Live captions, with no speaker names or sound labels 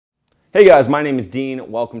Hey guys, my name is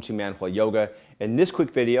Dean. Welcome to Manful Yoga. In this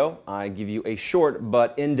quick video, I give you a short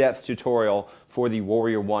but in-depth tutorial for the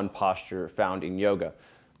Warrior One posture found in yoga.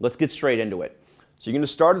 Let's get straight into it. So you're going to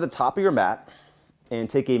start at the top of your mat and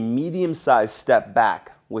take a medium-sized step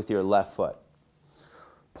back with your left foot.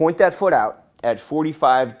 Point that foot out at a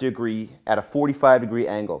 45 degree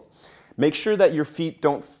angle. Make sure that your feet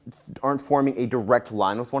aren't forming a direct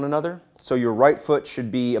line with one another. So your right foot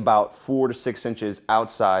should be about 4 to 6 inches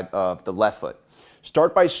outside of the left foot.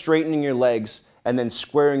 Start by straightening your legs and then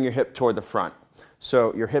squaring your hip toward the front.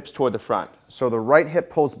 So your hips toward the front. So the right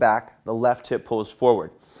hip pulls back, the left hip pulls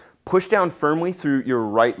forward. Push down firmly through your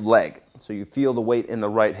right leg so you feel the weight in the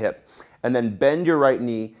right hip. And then bend your right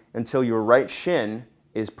knee until your right shin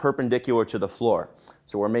is perpendicular to the floor.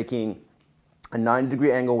 So we're making a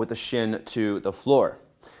 90-degree angle with the shin to the floor.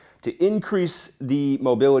 To increase the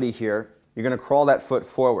mobility here, you're going to crawl that foot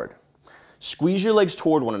forward. Squeeze your legs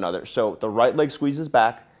toward one another. So the right leg squeezes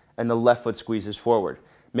back and the left foot squeezes forward.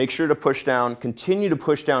 Make sure to push down, continue to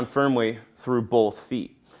push down firmly through both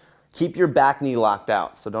feet. Keep your back knee locked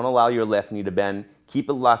out, so don't allow your left knee to bend. Keep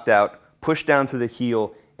it locked out, push down through the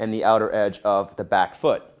heel and the outer edge of the back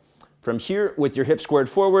foot. From here, with your hips squared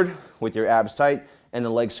forward, with your abs tight, and the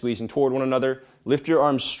legs squeezing toward one another, lift your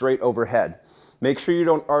arms straight overhead. Make sure you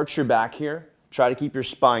don't arch your back here. Try to keep your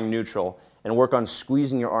spine neutral and work on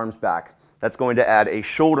squeezing your arms back. That's going to add a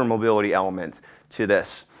shoulder mobility element to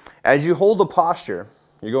this. As you hold the posture,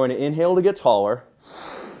 you're going to inhale to get taller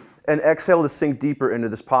and exhale to sink deeper into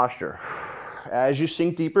this posture. As you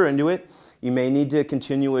sink deeper into it, you may need to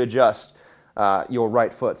continually adjust your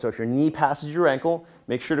right foot. So if your knee passes your ankle,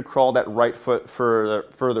 make sure to crawl that right foot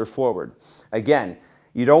further forward. Again,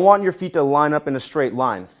 you don't want your feet to line up in a straight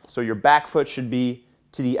line, so your back foot should be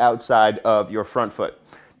to the outside of your front foot.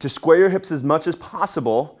 To square your hips as much as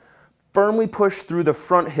possible, firmly push through the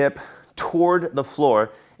front hip toward the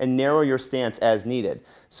floor and narrow your stance as needed.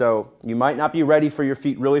 So you might not be ready for your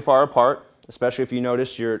feet really far apart, especially if you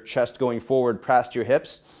notice your chest going forward past your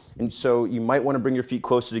hips, and so you might want to bring your feet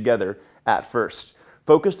closer together at first.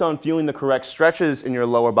 Focus on feeling the correct stretches in your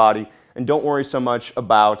lower body and don't worry so much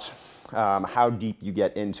about how deep you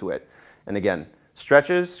get into it. And again,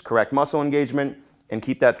 stretches, correct muscle engagement, and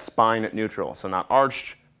keep that spine neutral. So not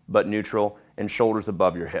arched, but neutral, and shoulders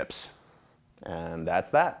above your hips. And that's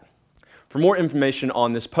that. For more information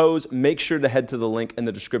on this pose, make sure to head to the link in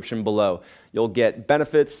the description below. You'll get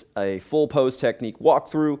benefits, a full pose technique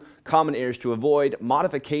walkthrough, common errors to avoid,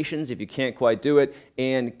 modifications if you can't quite do it,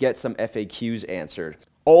 and get some FAQs answered.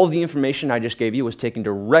 All of the information I just gave you was taken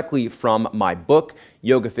directly from my book,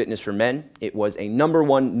 Yoga Fitness for Men. It was a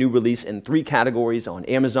 #1 new release in 3 categories on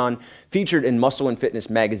Amazon, featured in Muscle and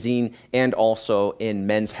Fitness magazine, and also in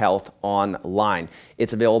Men's Health online.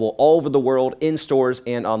 It's available all over the world, in stores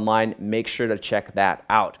and online. Make sure to check that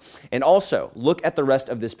out. And also, look at the rest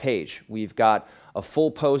of this page. We've got a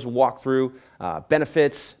full pose walkthrough,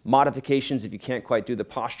 benefits, modifications if you can't quite do the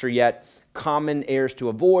posture yet, common errors to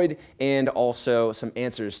avoid, and also some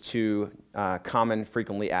answers to common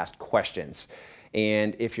frequently asked questions.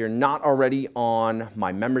 And if you're not already on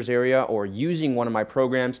my members area or using one of my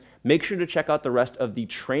programs, make sure to check out the rest of the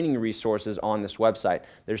training resources on this website.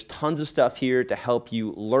 There's tons of stuff here to help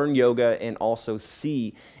you learn yoga and also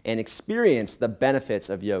see and experience the benefits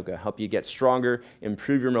of yoga, help you get stronger,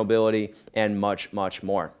 improve your mobility, and much, much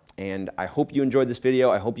more. And I hope you enjoyed this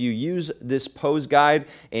video. I hope you use this pose guide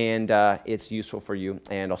and it's useful for you.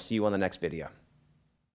 And I'll see you on the next video.